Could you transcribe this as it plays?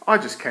I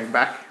just came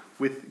back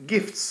with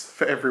gifts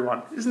for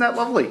everyone. Isn't that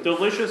lovely?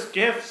 Delicious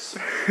gifts.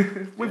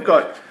 We've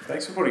got...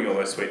 Thanks for putting all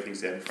those sweet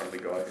things down in front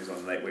of the guy who's on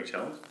an 8-week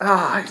challenge.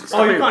 Oh,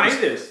 you can't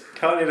eat this.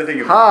 Can't eat a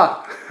thing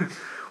of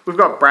We've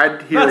got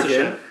Brad here That's a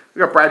again. shame.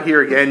 We've got Brad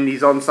here again.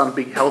 He's on some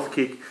big health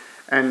kick.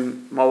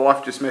 And my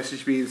wife just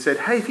messaged me and said,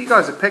 hey, if you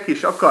guys are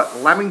peckish, I've got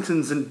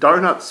lamingtons and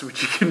donuts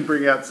which you can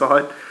bring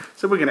outside.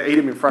 So we're going to eat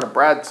them in front of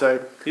Brad.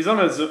 So He's on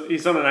an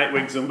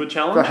 8-week Zumba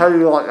challenge. how do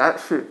you like that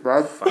shit,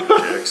 Brad? fucking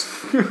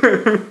jerks.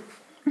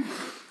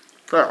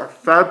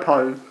 Sad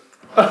party.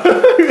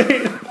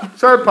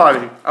 Sad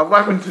party. A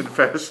lamington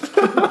fest.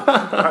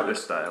 I hope they're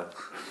stale.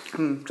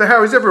 So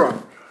how is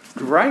everyone?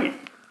 Great.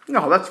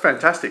 Oh, that's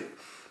fantastic.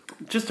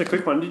 Just a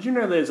quick one. Did you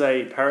know there's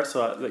a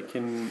parasite that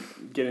can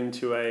get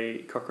into a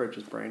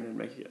cockroach's brain and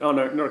make it... Oh,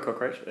 no, not a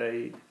cockroach.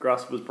 A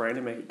grasshopper's brain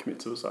and make it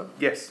commit suicide?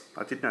 Yes,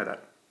 I did know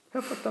that.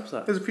 How fucked up is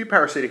that? There's a few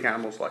parasitic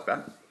animals like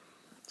that.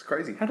 It's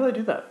crazy. How do they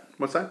do that?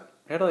 What's that?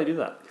 How do they do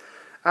that?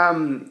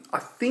 I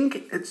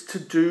think it's to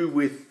do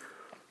with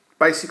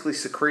basically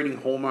secreting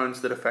hormones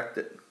that affect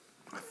it.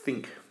 I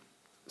think.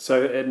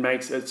 So it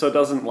makes it so it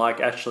doesn't like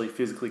actually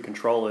physically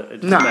control it.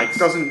 It just No, makes, it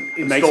doesn't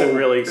install. it makes it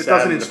really It sad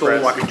doesn't and install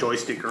depressed. like a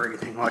joystick or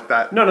anything like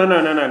that. No,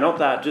 not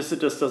that. It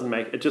just doesn't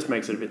make it. Just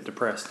makes it a bit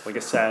depressed, like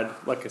a sad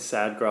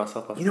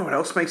grasshopper. You know what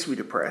else makes me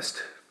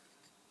depressed?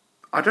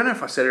 I don't know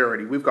if I said it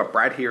already. We've got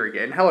Brad here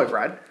again. Hello,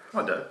 Brad.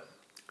 I do.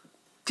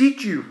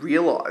 Did you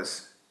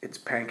realise it's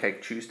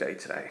Pancake Tuesday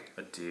today?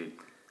 I did.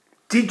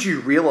 Did you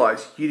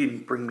realise you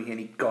didn't bring me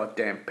any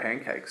goddamn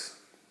pancakes?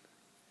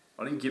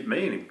 I didn't give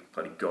me any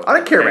bloody god. I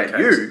don't care about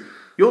you.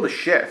 You're the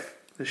chef.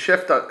 The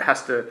chef that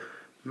has to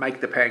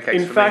make the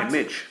pancakes In for fact- me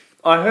and Mitch.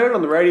 I heard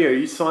on the radio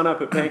you sign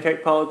up at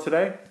Pancake Parlour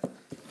today,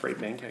 free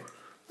pancake.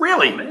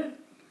 Really? Man.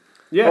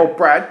 Yeah. Well,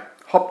 Brad,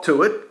 hop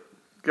to it.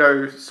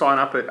 Go sign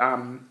up at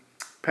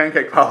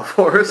Pancake Parlour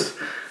for us.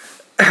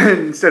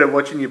 Instead of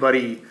watching your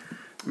buddy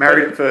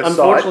Married at First Sight.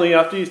 Unfortunately,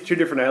 I have to use 2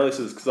 different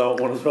aliases because I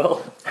want one as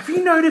well. Have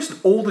you noticed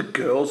all the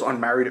girls on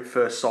Married at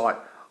First Sight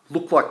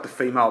look like the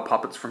female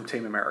puppets from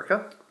Team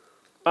America?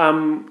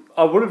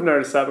 I would have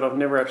noticed that, but I've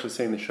never actually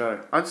seen the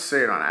show. I just see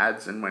it on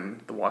ads and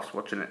when the wife's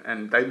watching it,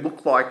 and they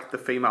look like the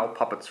female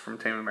puppets from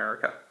Team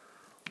America.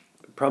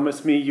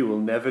 Promise me you will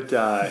never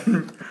die.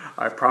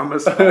 I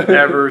promise I'll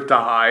never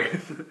die.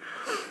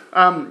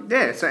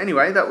 Yeah, so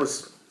anyway, that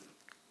was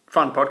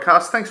fun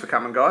podcast. Thanks for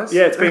coming, guys.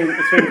 Yeah, it's been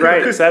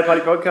great. Sad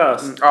Party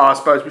Podcast. Oh, I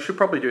suppose we should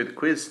probably do the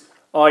quiz.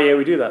 Oh yeah,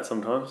 we do that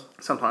sometimes.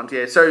 Sometimes,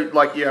 yeah. So,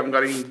 like, you haven't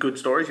got any good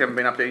stories? You haven't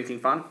been up to anything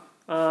fun?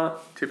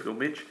 Typical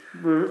Mitch.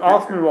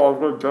 Ask me what I've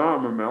got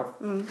down in my mouth.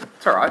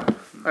 It's alright.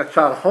 Brad,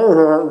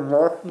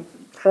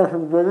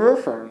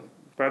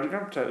 you can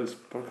have to take this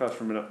podcast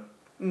for a minute.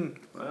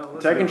 Well,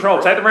 let's Take move control.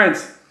 on. Take the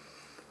reins.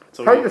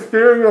 Take the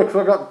steering wheel because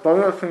I got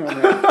donuts in my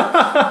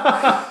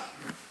mouth.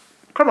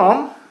 Come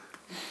on.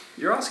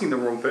 You're asking the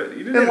wrong person.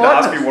 You didn't even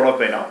Enlighten ask me what I've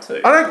been up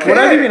to. I don't care.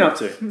 What have you been up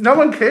to? No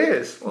one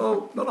cares.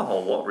 Well, not a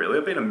whole lot really.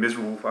 I've been a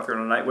miserable fucker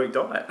on an 8-week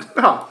diet.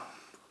 Oh.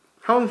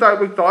 How long does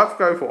 8 week diets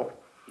go for?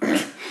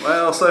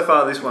 Well, so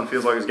far this one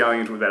feels like it's going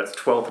into about its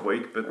 12th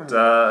week, but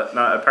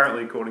no,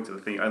 apparently according to the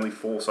thing, only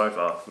 4 so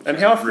far, which And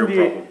is how a often real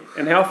do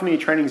problem. how often are you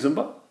training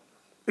Zumba?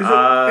 Is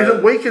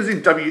it week as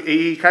in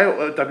W-E-E-K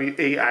or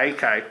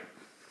W-E-A-K?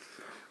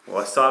 Well,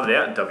 I started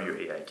out in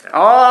WEAK.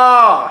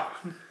 Ah!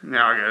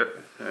 Now I get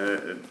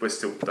it. We're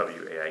still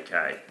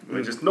WEAK.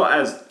 We're just not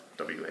as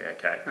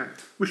WEAK.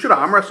 We should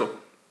arm wrestle.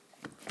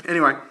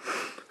 Anyway,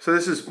 so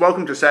this is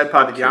welcome to Sad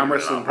Part of the kill Arm you in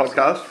Wrestling an arm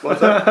podcast.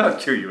 What's that? I'll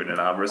kill you in an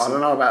arm I wrestle.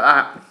 don't know about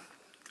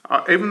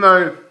that. Even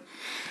though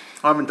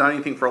I haven't done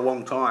anything for a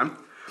long time,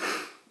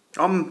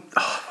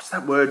 what's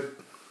that word?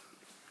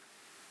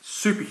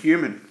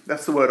 Superhuman.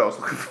 That's the word I was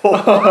looking for.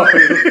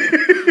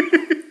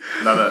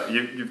 No,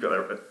 you've got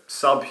a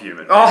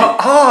subhuman. Is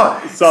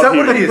that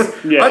Subhuman. what it is?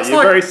 Yeah, That's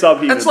you're very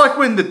subhuman. That's like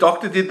when the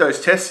doctor did those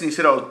tests and he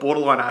said I was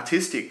borderline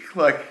artistic.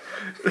 Like,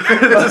 it's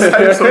the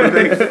same sort of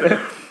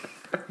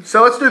thing.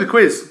 So let's do the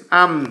quiz.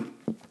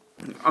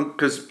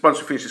 Because once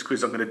we finish this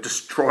quiz, I'm going to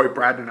destroy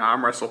Brad in an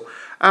arm wrestle.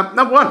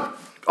 Number 1.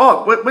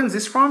 Oh, when's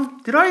this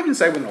from? Did I even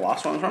say when the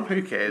last one was from?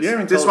 Who cares? You didn't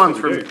even This tell us one's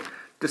what from we do.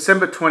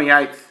 December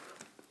 28th.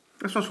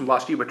 This one's from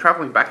last year. We're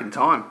travelling back in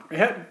time.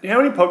 How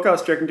many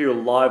podcasts do you reckon do a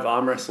live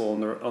arm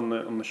wrestle on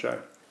the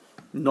show?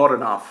 Not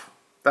enough.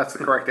 That's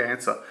the correct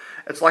answer.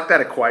 It's like that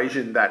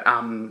equation that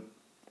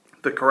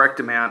the correct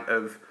amount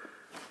of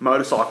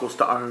motorcycles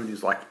to own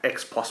is like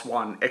X plus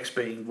 1, X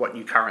being what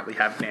you currently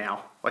have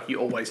now. Like you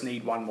always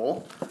need one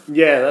more.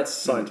 Yeah, that's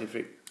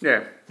scientific.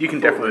 Yeah, you can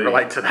definitely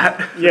relate to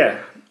that. Yeah.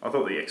 I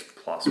thought the X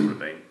Plus would have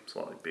been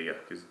slightly bigger,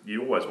 because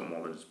you always want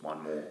more than just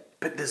one more.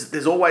 But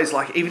there's always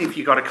like, even if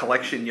you got a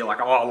collection, you're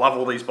like, oh, I love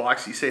all these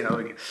bikes. You see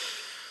another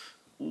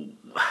one,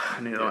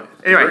 and you're like,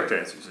 The anyway, correct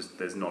answer is just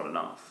there's not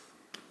enough.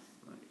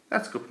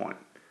 that's a good point.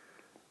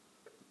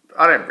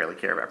 I don't really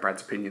care about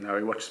Brad's opinion though.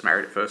 He watches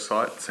Married at First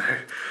Sight, so.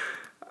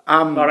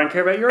 I don't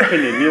care about your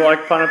opinion. You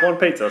like pineapple on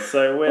pizza,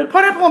 so we're... Well,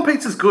 pineapple on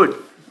pizza's good.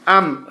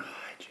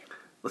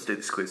 Let's do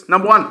this quiz.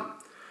 Number 1.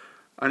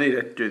 I need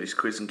to do this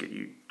quiz and get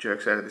you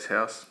jerks out of this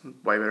house.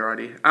 Way better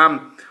idea.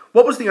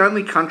 What was the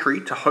only country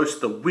to host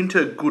the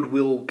Winter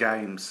Goodwill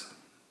Games?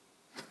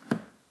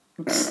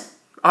 That's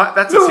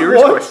a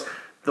serious What? question.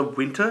 The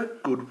Winter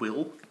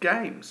Goodwill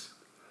Games.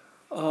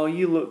 Oh,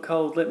 you look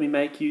cold. Let me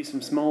make you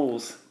some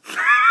smalls.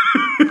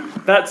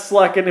 That's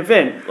like an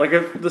event,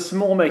 like the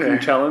small making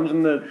challenge,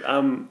 and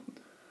the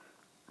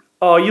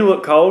Oh, you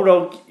look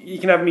cold. You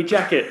can have me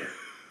jacket.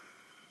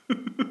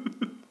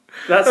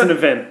 That's an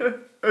event.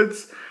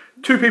 It's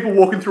two people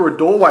walking through a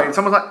doorway, and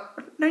someone's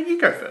like, "No, you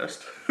go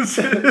first."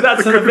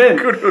 That's an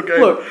event.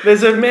 Look,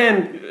 there's a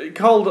man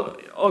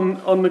cold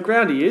on the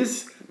ground. He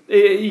is.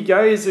 You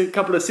go. Here's a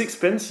couple of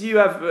sixpence. You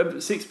have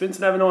a sixpence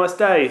and have a nice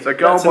day. So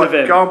That's an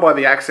event. going by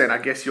the accent, I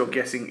guess you're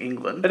guessing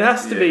England. It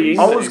has to be he's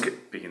England.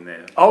 big in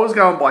there. I was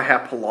going by how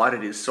polite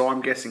it is, so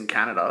I'm guessing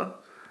Canada.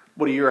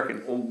 What do you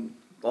reckon? Well,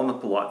 on the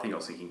polite thing, I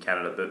was thinking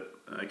Canada, but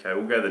okay,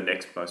 we'll go the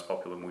next most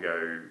popular, and we'll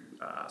go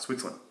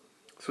Switzerland.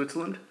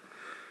 Switzerland?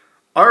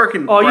 I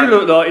reckon... Oh, you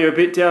look like you're a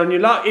bit down your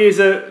luck. Here's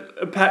a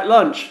packed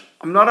lunch.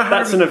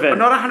 That's an event. I'm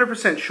not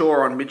 100%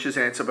 sure on Mitch's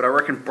answer, but I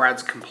reckon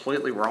Brad's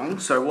completely wrong,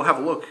 so we'll have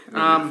a look.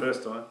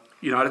 First time.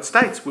 United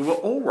States. We were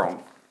all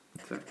wrong.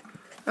 So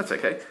that's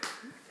okay.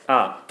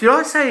 Ah. Did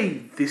I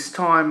say this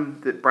time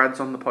that Brad's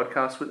on the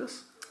podcast with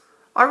us?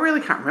 I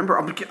really can't remember.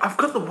 I've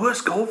got the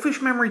worst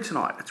goldfish memory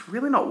tonight. It's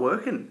really not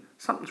working.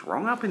 Something's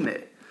wrong up in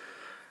there.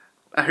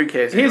 Who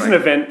cares? Here's an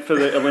event for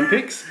the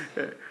Olympics.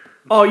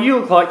 Oh, you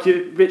look like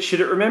you're a bit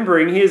shit at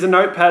remembering. Here's a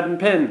notepad and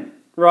pen.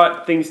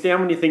 Write things down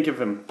when you think of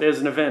them. There's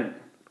an event.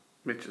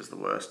 Mitch is the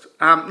worst.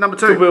 Number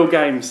 2. Goodwill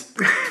Games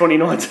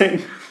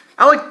 2019.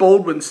 Alec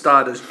Baldwin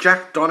starred as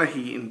Jack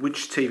Donaghy in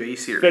which TV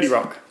series? 30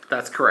 Rock.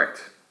 That's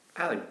correct.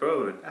 Alec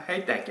Baldwin. I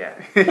hate that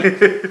guy.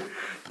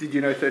 Did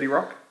you know 30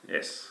 Rock?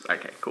 Yes.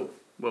 Okay, cool.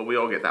 Well, we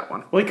all get that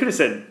one. Well, he could have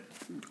said...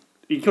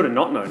 He could have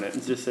not known it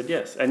and just said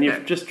yes. And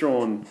you've just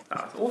drawn...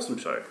 It's an awesome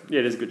show.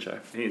 Yeah, it is a good show.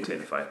 He and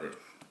Tina Fey there.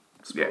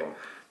 Spot Yeah. on.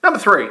 Number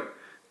 3.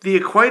 The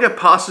equator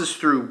passes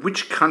through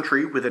which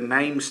country with a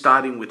name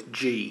starting with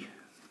G?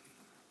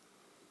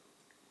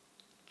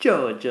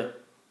 Georgia.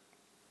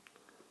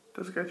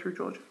 Does it go through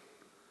Georgia?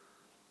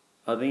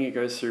 I think it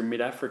goes through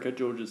mid-Africa.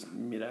 Georgia's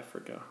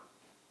mid-Africa.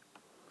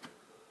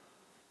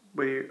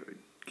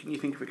 Can you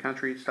think of a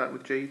country starting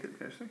with G that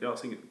goes through? Yeah, I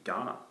was thinking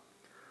Ghana.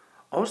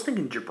 I was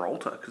thinking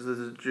Gibraltar, because there's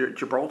a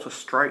Gibraltar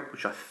Strait,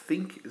 which I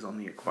think is on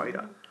the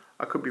equator.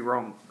 I could be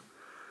wrong.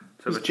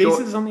 So Is but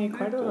Jesus on the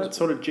equator? That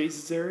sort of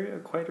Jesus area,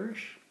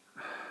 equatorish?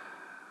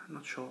 I'm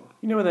not sure.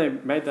 You know where they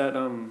made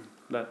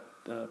that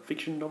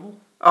fiction novel?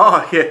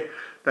 Oh, yeah.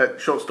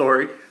 That short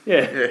story.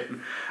 Yeah.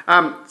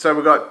 Yeah. So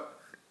we've got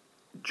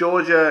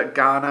Georgia,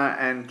 Ghana,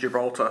 and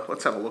Gibraltar.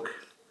 Let's have a look.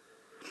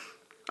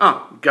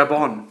 Oh,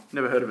 Gabon.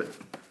 Never heard of it.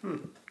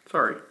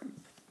 Sorry.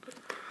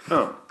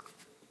 Oh.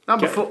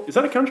 Number 4. Is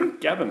that a country?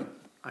 Gabon.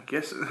 I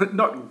guess.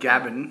 Not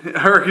Gabon.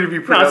 I reckon it'd be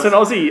No, pronounced... it's an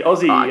Aussie. Oh,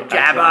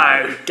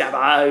 Gabbo.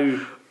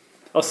 Gabbo.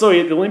 I saw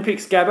you at the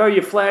Olympics, Gabbo.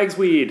 Your flag's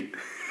weird.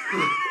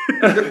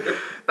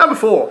 Number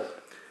 4.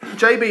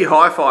 JB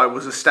Hi-Fi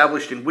was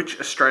established in which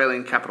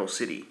Australian capital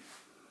city?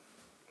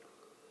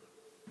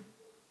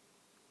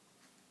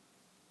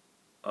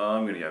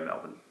 I'm going to go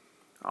Melbourne.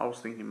 I was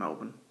thinking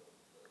Melbourne.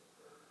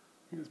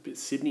 It's a bit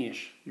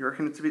Sydney-ish. You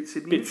reckon it's a bit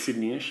Sydney? Bit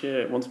Sydney-ish, yeah.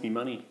 It wants me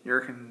money. You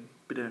reckon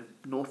a bit of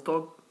North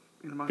Dog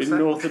in amongst Bit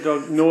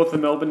that? north of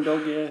Melbourne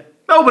dog, yeah.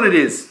 Melbourne it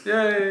is.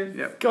 Yay.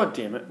 Yep. God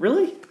damn it!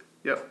 Really?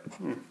 Yep.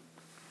 You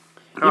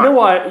know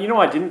why? You know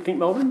why I didn't think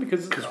Melbourne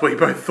because we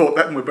both thought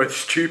that and we're both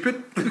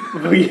stupid.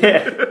 well,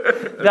 yeah,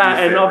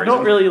 that and fair I've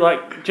not reason.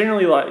 really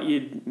generally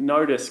you'd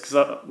notice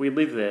because we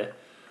live there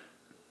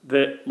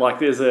that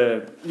there's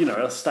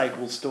a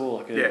Staples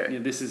store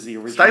this is the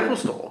original Staple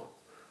store.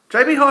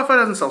 JB Hi-Fi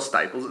doesn't sell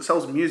staples, it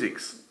sells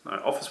musics. No,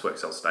 Officeworks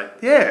sells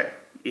Staples. Yeah,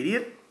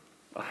 idiot.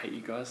 I hate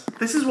you guys.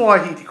 This is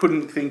why he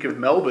couldn't think of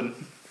Melbourne.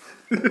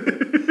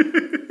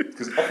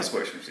 Because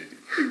Officeworks from Sydney.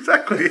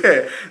 Exactly,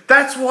 yeah.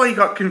 That's why you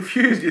got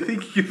confused. You're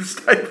thinking of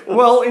Staples.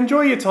 Well,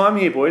 enjoy your time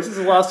here, boys. This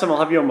is the last time I'll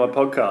have you on my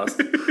podcast.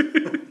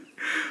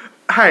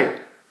 Hey,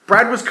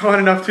 Brad was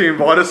kind enough to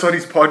invite us on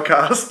his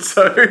podcast,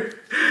 so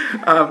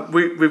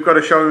we've got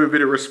to show him a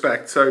bit of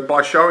respect. So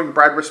by showing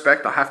Brad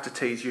respect, I have to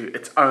tease you.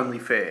 It's only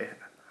fair.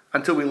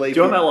 Until we leave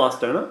Do you want here. that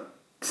last donut?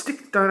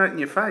 Stick the donut in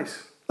your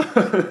face.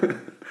 Do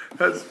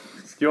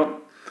you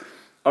want?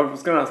 I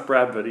was going to ask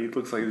Brad, but he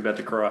looks like he's about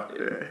to cry.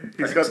 Yeah.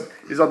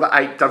 He's on the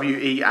 8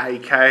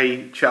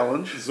 WEAK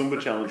challenge. Zumba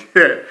challenge.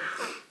 Yeah.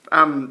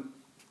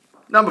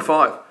 Number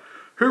 5.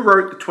 Who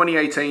wrote the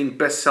 2018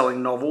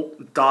 best-selling novel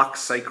Dark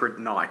Sacred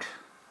Night?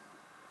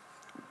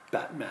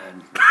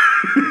 Batman.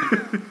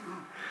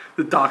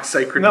 The Dark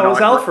Sacred Night. No, it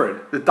was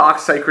Alfred. The Dark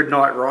Sacred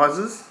Night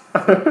Rises.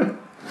 I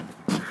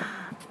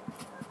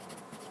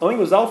think it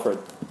was Alfred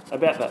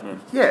about Batman.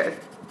 Yeah,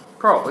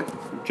 probably.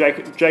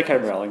 J.K.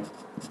 Rowling.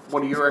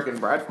 What do you reckon,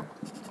 Brad?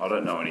 I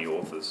don't know any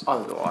authors.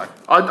 Either do I.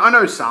 I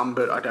know some,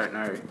 but I don't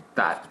know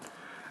that.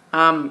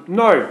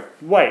 No,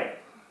 wait.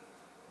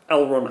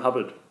 L. Ron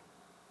Hubbard.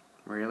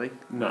 Really?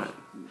 No.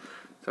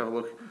 Let's have a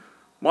look.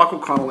 Michael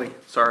Connolly.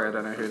 Sorry, I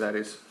don't know who that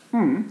is.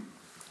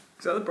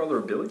 Is that the brother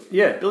of Billy?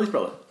 Yeah, Billy's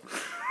brother.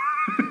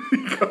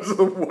 You guys are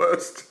the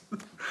worst.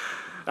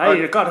 Hey,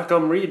 you gotta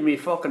come read me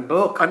fucking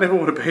book. I never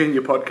want to be in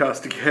your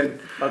podcast again.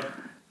 I,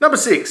 Number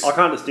 6. I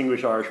can't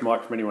distinguish Irish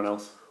Mike from anyone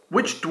else.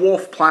 Which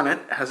dwarf planet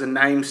has a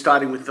name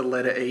starting with the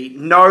letter E?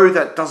 No,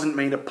 that doesn't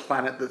mean a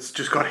planet that's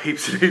just got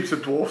heaps and heaps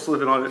of dwarfs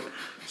living on it.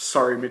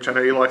 Sorry, Mitch, I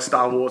know you like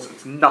Star Wars.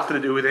 It's nothing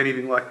to do with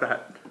anything like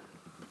that.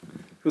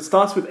 It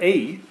starts with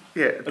E.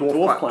 Yeah, a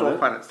dwarf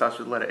planet starts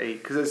with the letter E.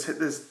 Because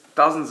there's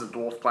dozens of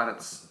dwarf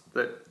planets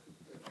that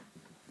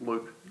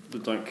loop.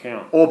 That don't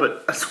count.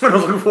 Orbit. That's what I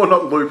was looking for,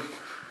 not loop.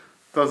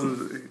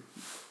 Dozens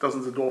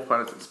of dwarf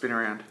planets that spin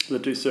around.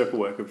 That do circle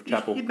work of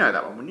Chapel. You'd know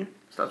that one, wouldn't you?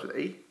 Starts with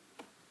E.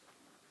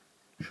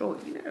 Surely,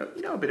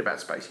 you know a bit about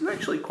space. You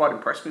actually quite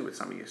impressed me with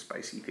some of your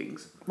spacey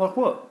things. Like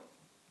what?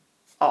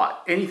 Oh,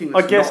 anything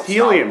I that's guessed not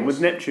Star helium Wars.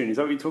 with Neptune. Is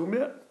that what you're talking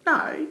about?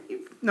 No,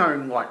 you've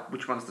known like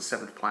which one's the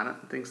 7th planet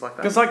and things like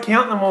that. Because I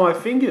count them on my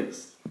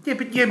fingers. Yeah,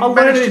 but you I learned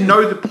managed it to in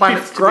know the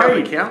planets fifth to be able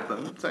grade. to count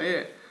them. So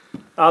yeah.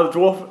 The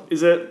dwarf,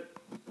 is it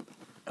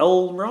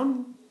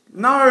Elrond?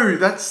 No,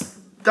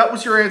 that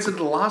was your answer to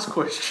the last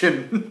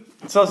question.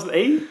 It starts with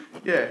E?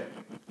 Yeah.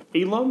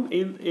 Elon?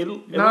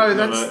 No,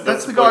 that's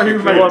that's the guy who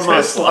Elon made Musk.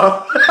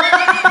 Tesla.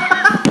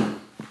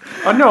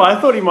 I know, I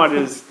thought he might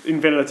have just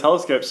invented a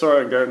telescope.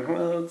 Sorry, I'm going,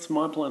 well, it's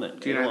my planet.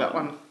 Do you know that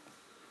one?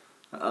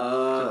 It's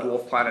a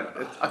dwarf planet.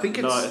 I think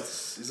it's... No,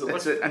 is it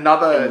it's like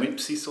another...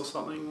 ellipsis or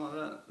something like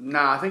that?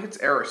 Nah, I think it's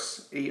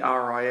Eris.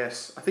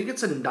 E-R-I-S. I think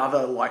it's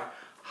another, like,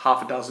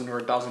 half a dozen or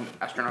a dozen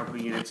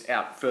astronomical units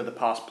out further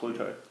past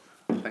Pluto,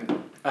 I think.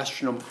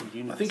 Astronomical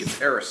units. I think it's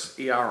Eris.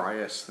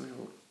 E-R-I-S. Let me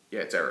look. Yeah,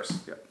 it's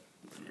Eris. Yep.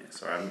 Yeah,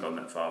 sorry, I haven't gone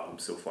that far. I'm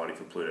still fighting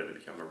for Pluto to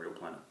become a real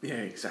planet. Yeah,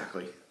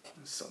 exactly.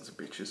 Sons of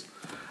bitches.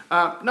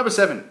 Number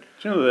 7.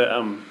 Do you know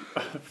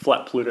the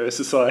Flat Pluto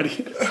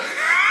Society?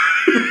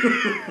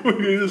 We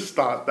need to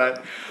start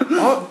that.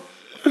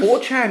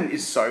 4chan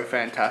is so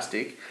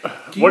fantastic.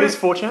 What is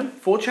 4chan?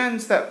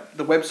 4chan's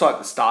the website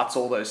that starts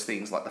all those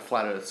things, like the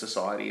Flat Earth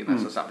Society and that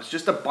sort of stuff. It's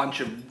just a bunch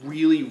of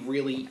really,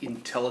 really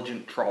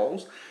intelligent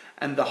trolls.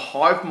 And the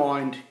hive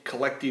mind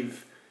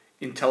collective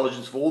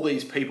intelligence of all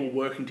these people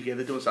working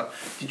together doing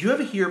stuff. Did you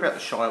ever hear about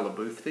the Shia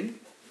LaBeouf thing?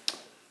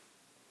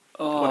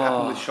 Oh. What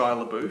happened with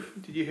Shia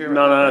LaBeouf? Did you hear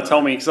about No,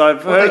 tell me, because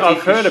I've heard about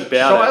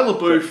Shia it.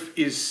 LaBeouf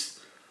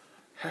is,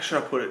 how should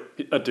I put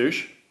it? A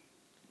douche?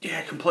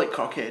 Yeah, complete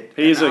cockhead.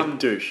 He is a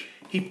douche.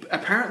 He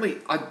apparently,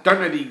 I don't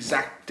know the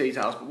exact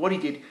details, but what he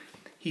did,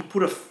 he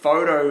put a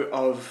photo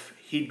of,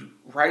 he'd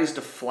raised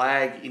a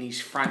flag in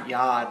his front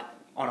yard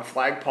on a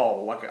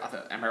flagpole, like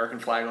an American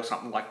flag or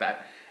something like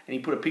that, and he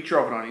put a picture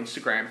of it on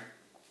Instagram.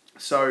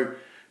 So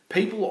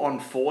people on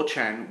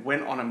 4chan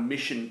went on a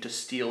mission to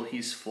steal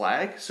his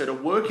flag. So to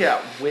work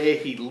out where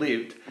he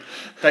lived,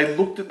 they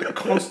looked at the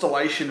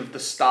constellation of the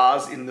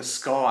stars in the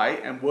sky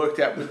and worked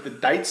out with the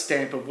date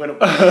stamp of when it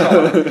was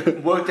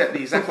shot, worked out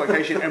the exact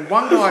location. And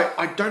one guy,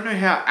 I don't know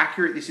how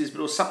accurate this is, but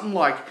it was something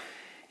like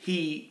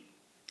he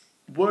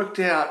worked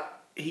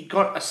out, he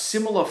got a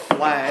similar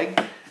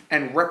flag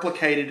and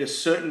replicated a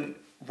certain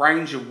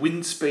range of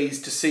wind speeds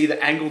to see the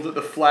angle that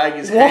the flag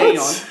is hanging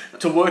on,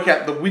 to work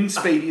out the wind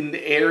speed in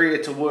the area,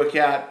 to work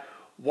out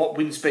what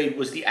wind speed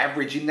was the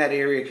average in that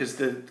area, because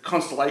the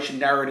constellation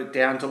narrowed it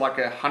down to like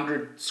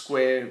 100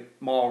 square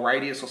mile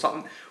radius or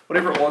something,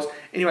 whatever it was.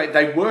 Anyway,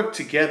 they worked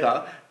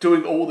together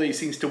doing all these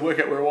things to work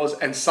out where it was,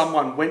 and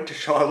someone went to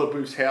Shia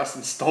LaBeouf's house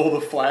and stole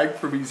the flag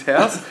from his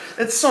house.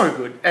 It's so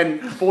good. And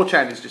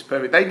 4chan is just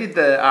perfect. They did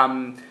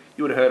the,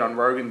 you would have heard on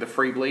Rogan, the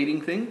free bleeding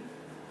thing.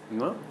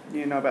 No.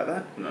 You know about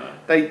that?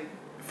 No.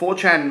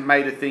 4chan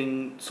made a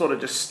thing, sort of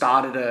just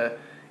started a,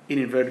 in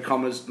inverted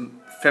commas,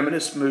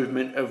 feminist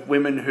movement of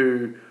women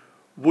who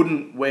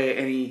wouldn't wear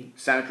any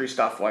sanitary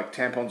stuff like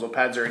tampons or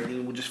pads or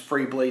anything, would just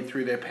free bleed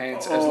through their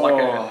pants as like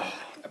a...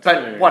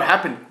 But what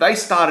happened? They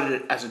started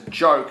it as a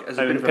joke, as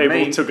a bit of a meme.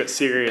 People took it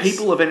serious.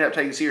 People have ended up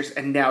taking it serious,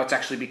 and now it's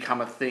actually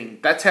become a thing.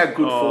 That's how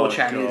good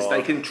 4chan is.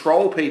 They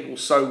control people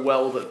so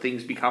well that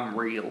things become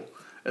real.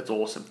 It's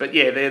awesome. But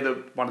yeah, they're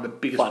one of the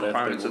biggest Flat Earth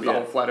proponents people, of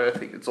the whole flat earth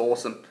thing. It's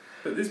awesome.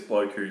 But this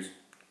bloke who's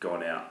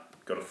gone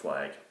out, got a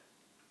flag,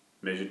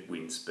 measured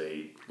wind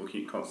speed,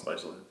 looking at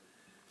constellations,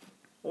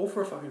 all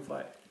for a fucking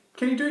flag.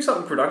 Can you do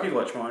something productive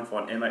like try and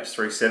find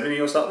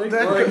MH370 or something?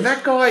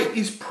 That guy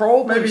is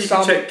probably maybe you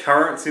can check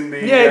currents in the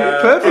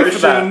perfect for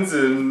that. oceans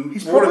and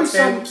he's water probably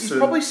temps. he's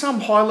probably some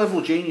high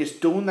level genius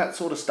doing that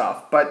sort of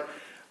stuff. But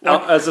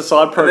as a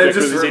side project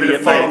just with his for a bit idiot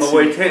of fun on mates. the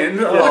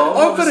weekend.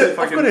 I've got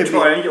to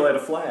triangulate a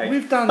flag. we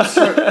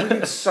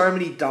did so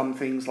many dumb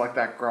things like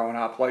that growing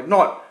up. Like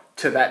not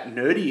to that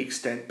nerdy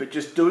extent, but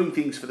just doing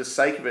things for the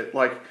sake of it.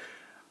 Like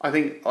I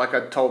think, like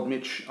I told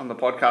Mitch on the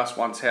podcast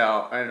once,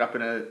 how I ended up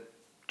in a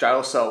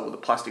jail cell with a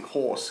plastic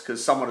horse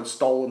because someone had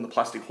stolen the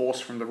plastic horse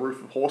from the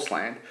roof of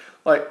Horseland.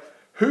 Like,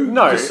 who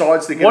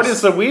decides to get... What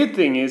is the weird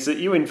thing is that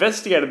you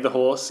investigated the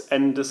horse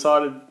and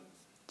decided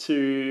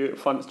to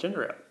find its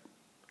gender out.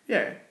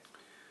 Yeah.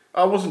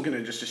 I wasn't going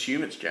to just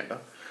assume it's gender.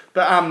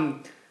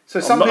 But, So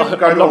some I'm not- people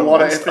go I'm to a not a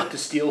lot of monster. effort to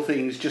steal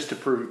things just to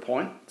prove a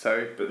point.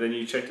 So But then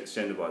you checked its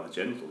gender by the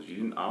genitals. You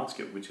didn't ask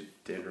it which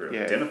gender it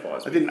yeah,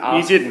 identifies I with. didn't You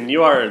ask. didn't.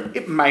 You are a.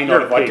 It may You're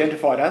not a have pig.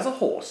 identified as a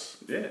horse.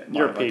 Yeah. It might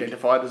You're a have pig.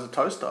 identified as a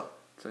toaster.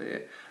 So yeah.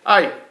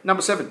 Hey,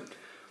 number 7.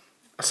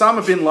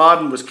 Osama bin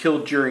Laden was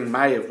killed during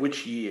May of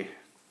which year?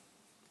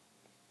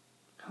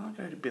 How long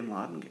ago did bin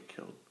Laden get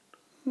killed?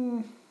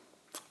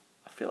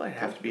 I feel like it'd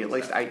have to be at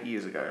least 8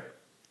 years ago.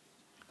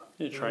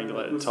 You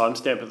triangulate the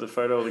timestamp of the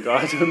photo of the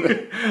guy doing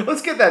the.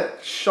 Let's get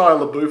that Shia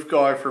LaBeouf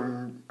guy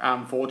from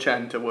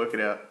 4chan to work it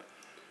out.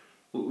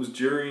 Well, it was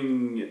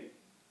during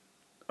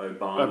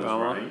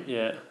Obama's reign.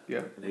 Yeah.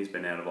 Yeah, And he's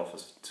been out of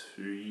office for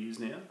 2 years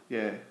now.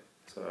 yeah.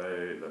 So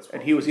that's And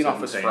what, he was in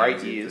office for 8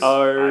 17 years.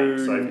 Oh,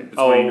 So between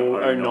oh,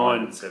 09 09.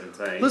 and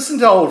 17. Listen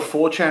to old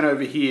 4chan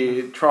over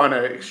here trying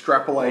to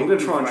extrapolate. I'm going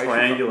to try and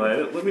information triangulate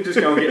it. Let me just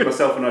go and get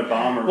myself an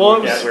Obama and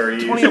Well, work out where he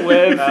is.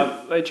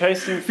 2011. They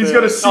chased him for. He's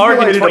got a I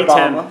reckon simulated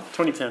 2010. Obama.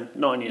 2010.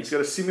 9 He's years.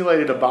 got a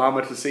simulated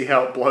Obama to see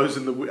how it blows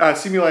in the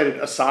simulated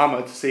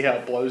Osama to see how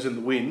it blows in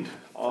the wind.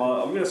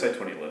 I'm going to say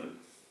 2011.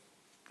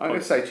 I'm going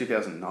to say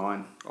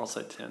 2009. I'll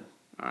say 10.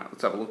 All right,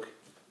 let's have a look.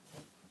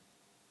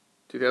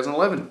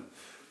 2011.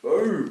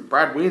 Oh,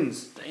 Brad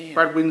wins. Damn.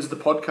 Brad wins the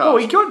podcast. Oh,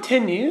 he got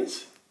 10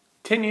 years.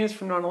 10 years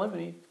from 9/11.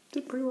 He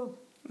did pretty well.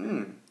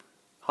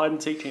 Hide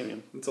and seek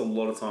champion. it's a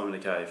lot of time in a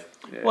cave.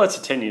 Yeah. Well, it's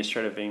a 10 years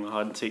straight of being the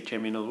hide and seek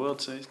champion of the world,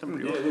 so he's done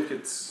pretty Yeah, well. look,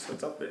 it's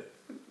up there.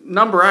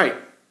 Number 8.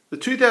 The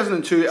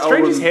 2002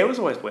 Stranger's album. hair was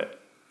always wet.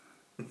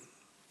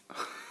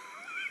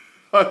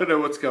 I don't know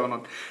what's going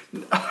on.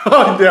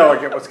 Oh, now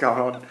I get what's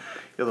going on.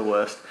 You're the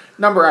worst.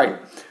 Number 8.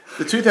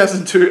 The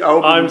 2002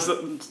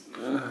 album.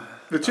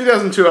 The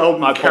 2002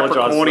 album I apologise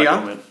for that Capricornia.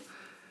 comment.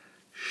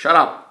 Shut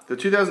up. The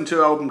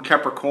 2002 album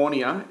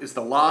Capricornia is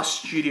the last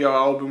studio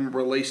album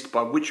released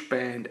by which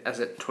band as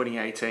at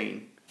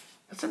 2018?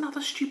 That's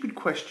another stupid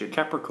question.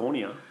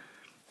 Capricornia.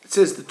 It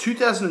says the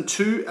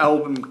 2002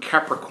 album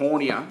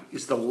Capricornia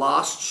is the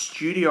last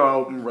studio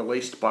album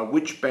released by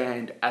which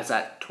band as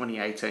at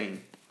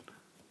 2018?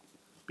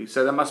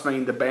 So that must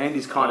mean the band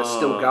is kind of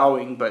still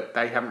going, but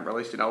they haven't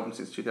released an album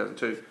since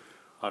 2002.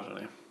 I don't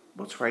know.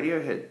 What's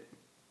Radiohead?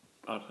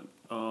 I don't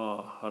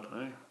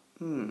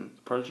know.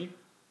 Prodigy?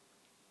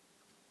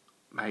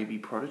 Maybe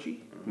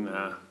Prodigy?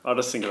 Nah. I'll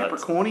just think of that.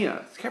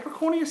 Capricornia.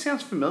 Capricornia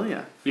sounds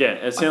familiar. Yeah,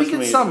 it I sounds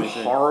think it's familiar some to me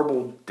too.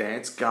 horrible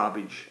dance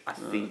garbage, I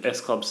think. S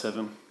Club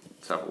 7.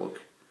 Let's have a look.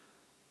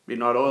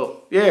 Midnight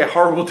Oil. Yeah,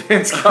 horrible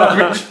dance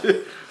garbage.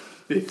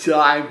 The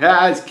time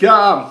has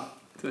come.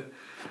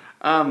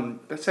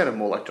 That sounded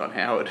more like John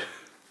Howard.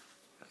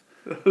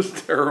 That was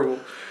terrible.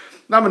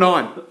 Number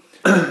 9.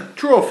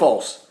 True or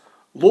false?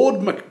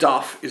 Lord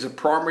Macduff is a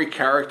primary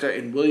character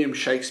in William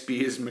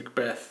Shakespeare's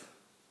Macbeth.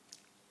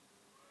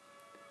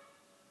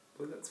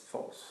 Well, that's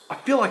false. I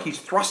feel like he's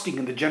thrusting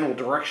in the general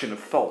direction of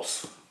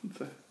false.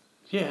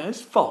 Yeah,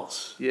 it's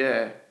false.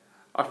 Yeah.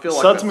 I feel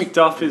like Suds that's-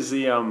 McDuff is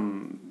the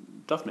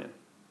Duffman.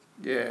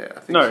 Yeah, I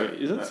think No, so.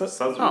 is it?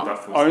 Sons Oh,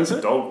 McDuff owns was it?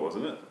 the dog,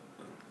 wasn't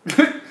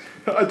it?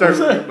 I don't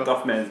remember.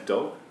 Duffman's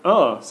dog.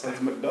 Oh, Sons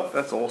McDuff.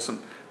 That's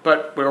awesome.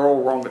 But we're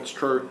all wrong, it's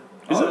true.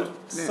 is it?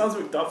 Sons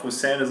McDuff was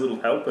Santa's little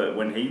helper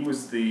when he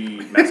was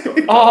the mascot.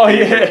 for Oh,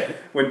 Duffman, yeah.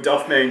 When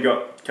Duffman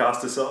got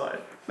cast aside.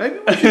 Maybe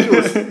we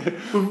should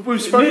do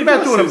we've spoken Yeah,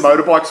 about doing a this is-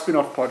 motorbike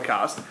spin-off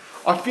podcast.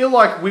 I feel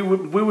like we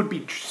would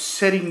be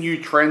setting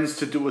new trends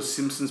to do a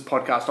Simpsons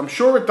podcast. I'm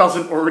sure it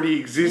doesn't already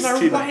exist No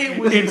in way it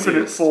would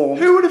infinite exist. form.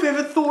 Who would have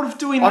ever thought of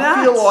doing that?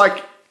 I feel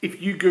like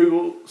if you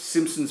Google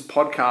Simpsons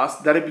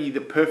podcast, that'd be the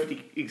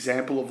perfect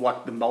example of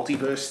like the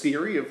multiverse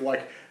theory of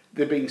like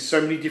there being so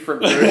many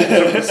different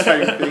versions of the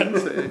same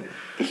thing.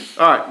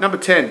 So. All right, number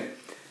 10.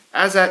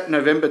 As at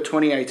November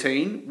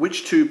 2018,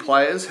 which 2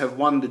 players have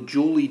won the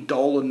Julie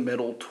Dolan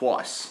Medal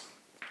twice?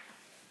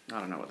 I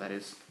don't know what that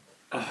is.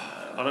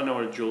 I don't know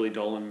what a Julie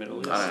Dolan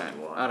medal is. I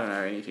don't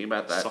know anything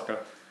about that. Soccer.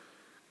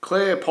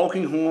 Claire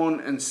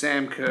Polkinghorne and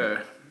Sam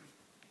Kerr.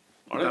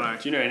 I don't know.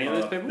 Do you know any of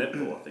those people?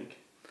 Netball, I think.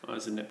 Oh,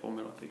 it's a netball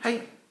medal, I think.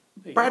 Hey,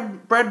 There you go.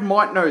 Brad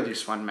might know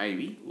this one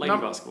maybe. Lady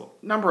basketball.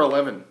 Number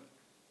 11.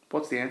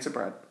 What's the answer,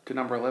 Brad, to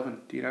number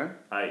 11? Do you know?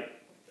 8.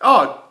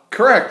 Oh,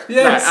 correct.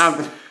 Yes.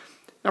 No,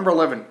 number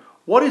 11.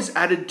 What is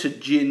added to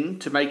gin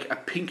to make a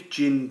pink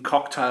gin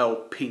cocktail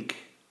pink?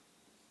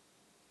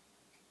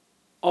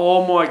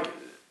 Oh my...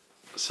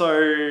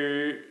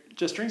 So,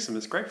 just drink some.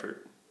 It's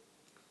grapefruit.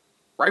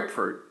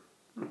 Grapefruit.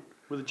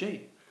 With a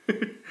G.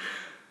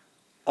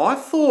 I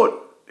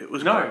thought it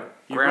was No,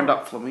 you're ground wrong.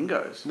 up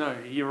flamingos. No,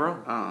 you're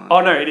wrong. Oh.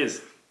 Oh, no, it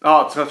is.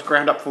 Oh, so it's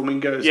ground up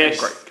flamingos. Yeah, and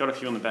she's got a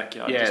few in the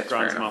backyard. Yeah, just it's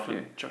grinds fair them enough, up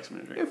and chucks them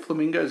in a drink. Yeah,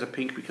 flamingos are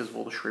pink because of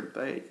all the shrimp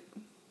they eat.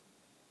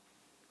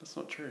 That's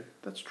not true.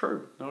 That's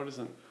true. No, it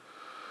isn't.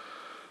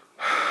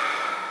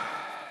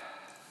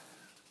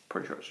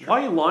 Pretty sure it's true.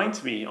 Why are you lying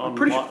to me on,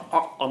 pretty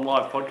on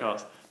live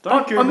podcast?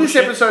 Don't On this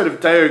shit. episode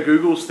of Dale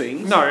Googles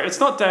things, No, it's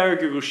not Dale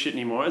Google shit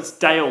anymore. It's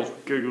Dale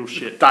Google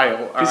shit.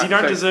 Dale, Because you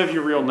don't deserve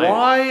your real name.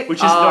 Why which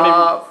is not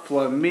are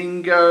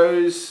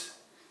flamingos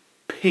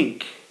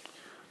pink?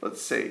 Let's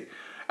see.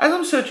 As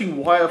I'm searching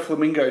why are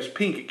flamingos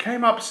pink, it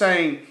came up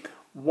saying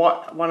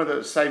what one of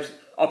the saved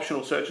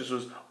optional searches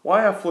was,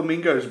 why are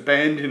flamingos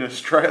banned in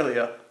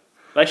Australia?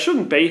 They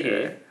shouldn't be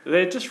here.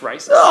 They're just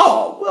racist.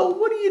 Oh, well,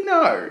 what do you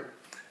know?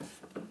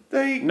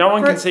 No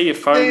one can see your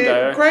phone,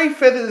 their though. grey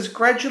feathers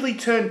gradually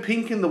turn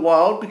pink in the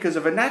wild because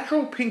of a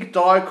natural pink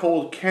dye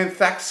called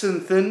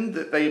canthaxanthin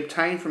that they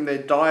obtain from their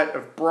diet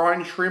of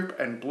brine shrimp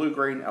and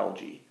blue-green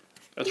algae.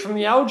 It's from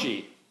the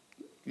algae.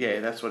 Yeah,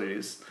 that's what it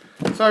is.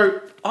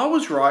 So, I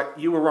was right,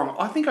 you were wrong.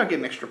 I think I get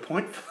an extra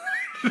point for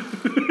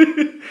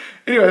that.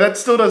 Anyway, that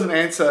still doesn't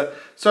answer.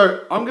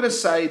 So, I'm going to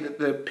say that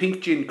the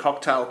pink gin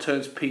cocktail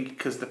turns pink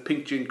because the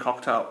pink gin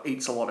cocktail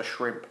eats a lot of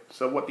shrimp.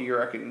 So, what do you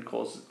reckon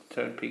causes it to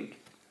turn pink?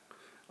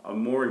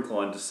 I'm more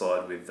inclined to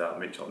side with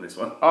Mitch on this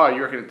one. Oh,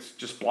 you reckon it's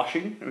just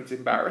blushing and it's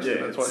embarrassed? Yeah,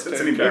 and that's why it's turned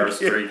an pink?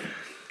 embarrassed Yeah. streak.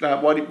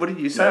 What did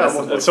you say? No, I that's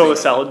wasn't It's all the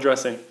listening. salad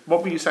dressing.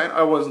 What were you saying?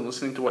 I wasn't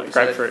listening to what you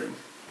said. Grapefruit.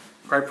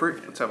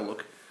 Grapefruit? Let's have a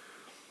look.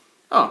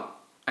 Oh,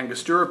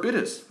 Angostura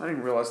bitters. I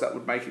didn't realise that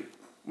would make it,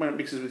 when it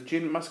mixes with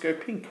gin, it must go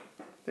pink.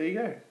 There you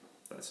go.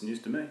 That's news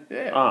to me.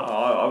 Yeah.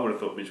 Ah. I would have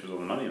thought Mitch was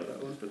on the money on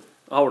that one, but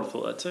I would have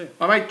thought that too.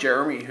 My mate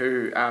Jeremy,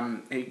 who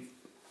he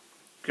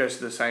goes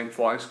to the same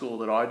flying school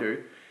that I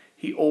do,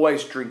 he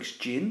always drinks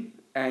gin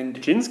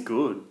and... Gin's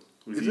good.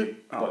 was Is he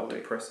it? Oh,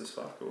 depressed as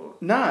fuck? Or?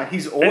 Nah,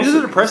 he's awesome. It is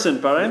a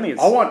depressant, but I don't think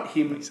it's... I want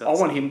him. makes I sense.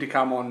 want him to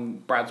come on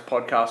Brad's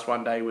podcast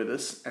one day with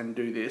us and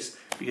do this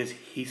because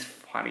he's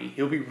funny.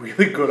 He'll be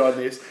really good on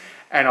this,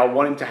 and I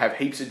want him to have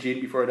heaps of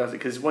gin before he does it.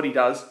 Because what he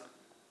does,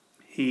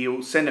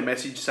 he'll send a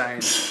message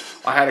saying,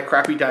 "I had a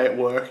crappy day at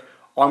work.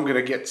 I'm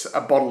gonna get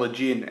a bottle of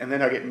gin," and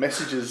then I get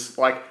messages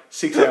like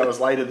 6 hours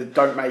later that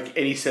don't make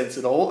any sense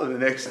at all. And the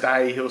next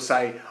day he'll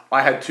say,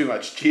 "I had too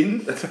much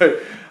gin."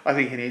 So I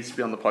think he needs to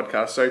be on the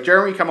podcast. So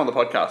Jeremy, come on the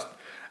podcast.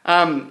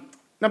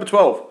 Number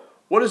 12.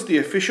 What is the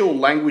official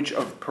language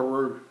of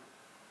Peru?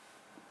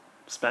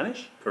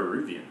 Spanish?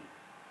 Peruvian.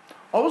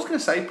 I was going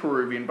to say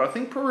Peruvian, but I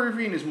think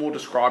Peruvian is more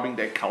describing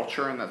their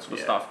culture and that sort of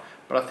Yeah. stuff.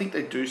 But I think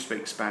they do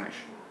speak Spanish.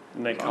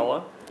 And their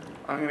colour?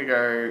 I'm going to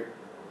go...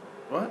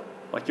 What?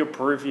 Like you're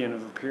Peruvian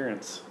of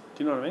appearance.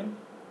 Do you know what I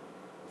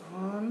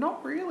mean?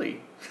 Not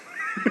really.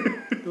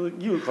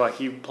 You look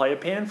like you play a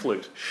pan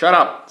flute. Shut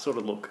up. Sort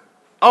of look.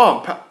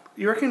 Oh,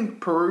 you reckon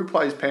Peru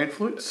plays pan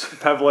flutes?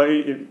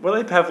 Pavlonian... What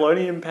are they?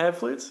 Pavlonian pan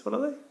flutes? What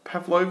are they?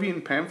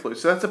 Pavlovian pan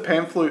flutes. So that's a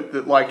pan flute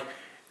that, like,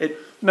 it...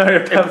 No,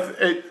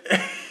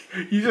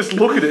 You just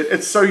look at it,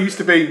 it's so used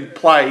to being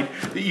played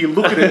that you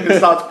look at it and it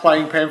starts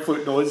playing pan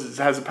flute noises.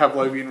 It has a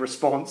Pavlovian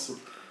response.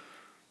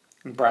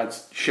 And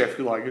Brad's chef,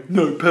 you're like,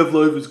 "No,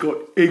 Pavlova's got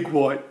egg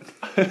white."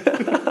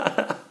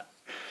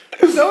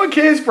 No one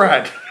cares,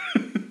 Brad.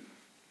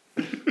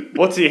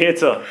 What's the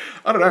answer?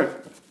 I don't know.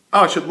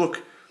 Oh, I should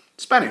look.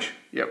 Spanish.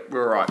 Yep, we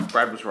were right.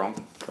 Brad was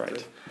wrong.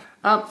 Great.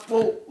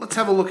 Well, let's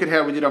have a look at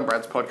how we did on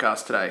Brad's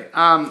podcast today.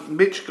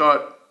 Mitch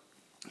got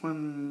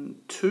 1,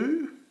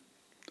 2.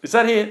 Is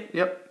that it?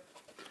 Yep.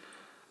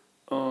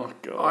 Oh,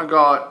 I God.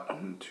 got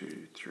 1,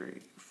 2,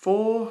 3,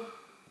 4.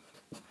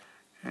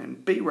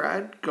 And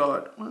B-Rad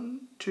got 1,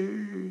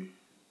 2,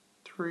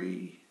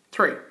 3,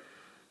 3.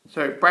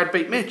 So Brad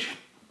beat Mitch.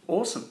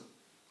 Awesome.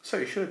 So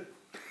you should.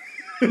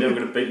 Now I'm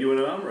going to beat you in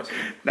an arm wrestle.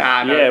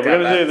 Nah, no. Yeah, we're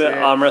going to do the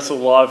yeah. arm wrestle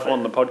live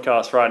on the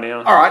podcast right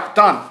now. All right,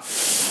 done.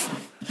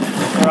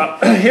 All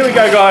right, here we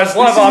go, guys.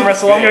 Live arm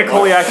wrestle. I'm going to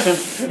call the action.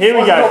 Here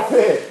we go.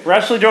 We're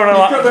actually doing a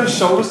Got live... those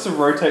shoulders to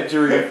rotate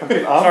during your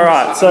fucking arm. All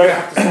right, so...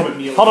 have to sort of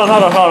kneel. Hold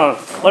on.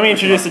 Let me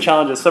introduce the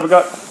challengers. So we've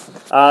got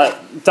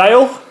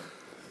Dale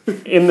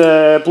in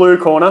the blue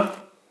corner.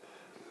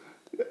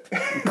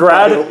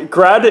 Grad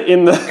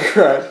in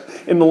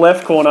the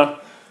left corner.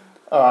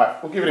 All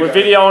right, we'll give it a We're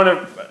go. videoing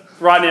it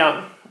right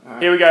now.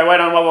 Here we go. Wait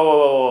on.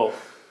 Whoa.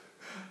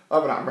 I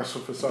haven't arm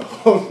wrestled for so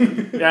long.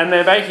 Yeah, and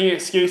they're making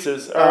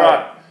excuses. All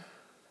right.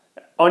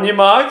 On your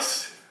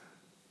marks.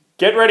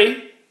 Get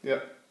ready.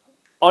 Yep.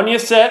 On your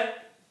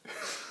set.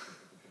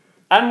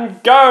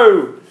 And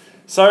go.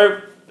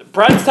 So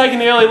Brad's taking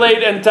the early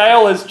lead and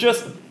Dale is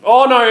just...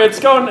 Oh no, it's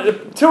going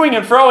toing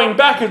and froing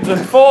backwards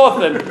and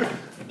forth and...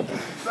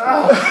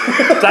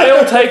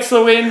 Dale takes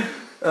the win.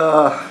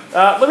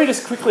 Let me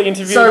just quickly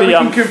interview So the... we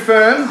can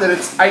confirm that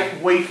it's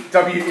 8-week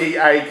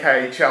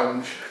WEAK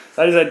challenge.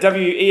 That is a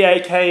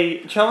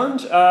WEAK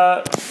challenge.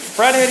 Brad,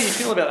 how do you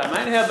feel about that,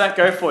 mate? How'd that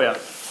go for you?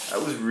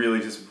 That was really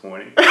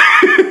disappointing.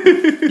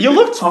 You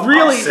looked I'm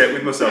really... upset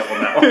with myself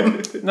on that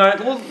one. No,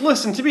 well,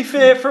 listen. To be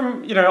fair,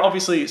 from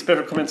obviously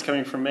special comments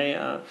coming from me.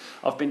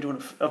 I've been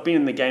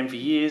in the game for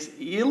years.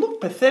 You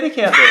look pathetic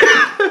out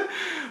there.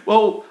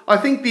 Well, I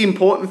think the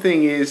important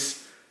thing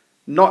is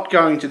not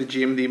going to the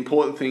gym. The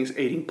important thing is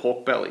eating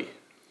pork belly.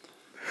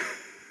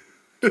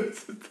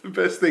 It's the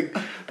best thing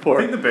for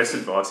I it. think the best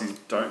advice is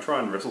don't try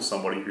and wrestle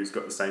somebody who's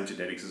got the same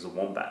genetics as a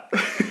wombat.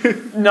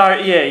 No,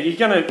 yeah, you're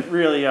gonna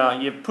really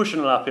you're pushing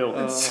it uphill.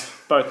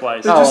 Both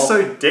ways. They're just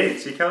so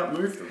dense, you can't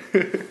move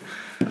them.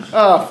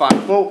 Oh,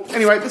 fun. Well,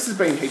 anyway, this has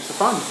been heaps of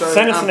fun. So,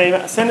 Send us an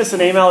email. Send us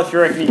an email if you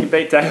reckon you can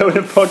beat Dale in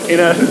a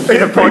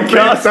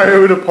podcast.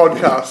 So in a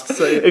podcast.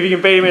 So If you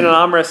can beat him in an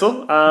arm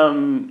wrestle,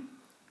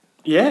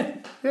 yeah.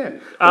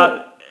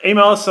 yeah.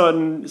 email us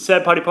on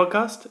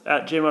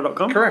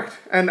sadpartypodcast@gmail.com. Correct.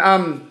 And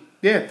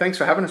yeah, thanks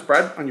for having us,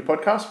 Brad, on your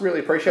podcast. Really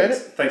appreciate it.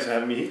 Thanks for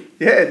having me here.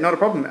 Yeah, not a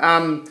problem.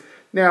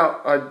 Now,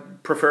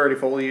 I'd prefer it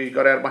if all of you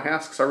got out of my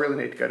house because I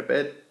really need to go to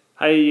bed.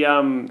 Hey,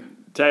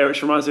 Jay,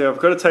 which reminds me, I've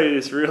got to tell you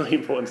this really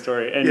important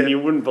story, and Yeah. you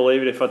wouldn't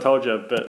believe it if I told you, but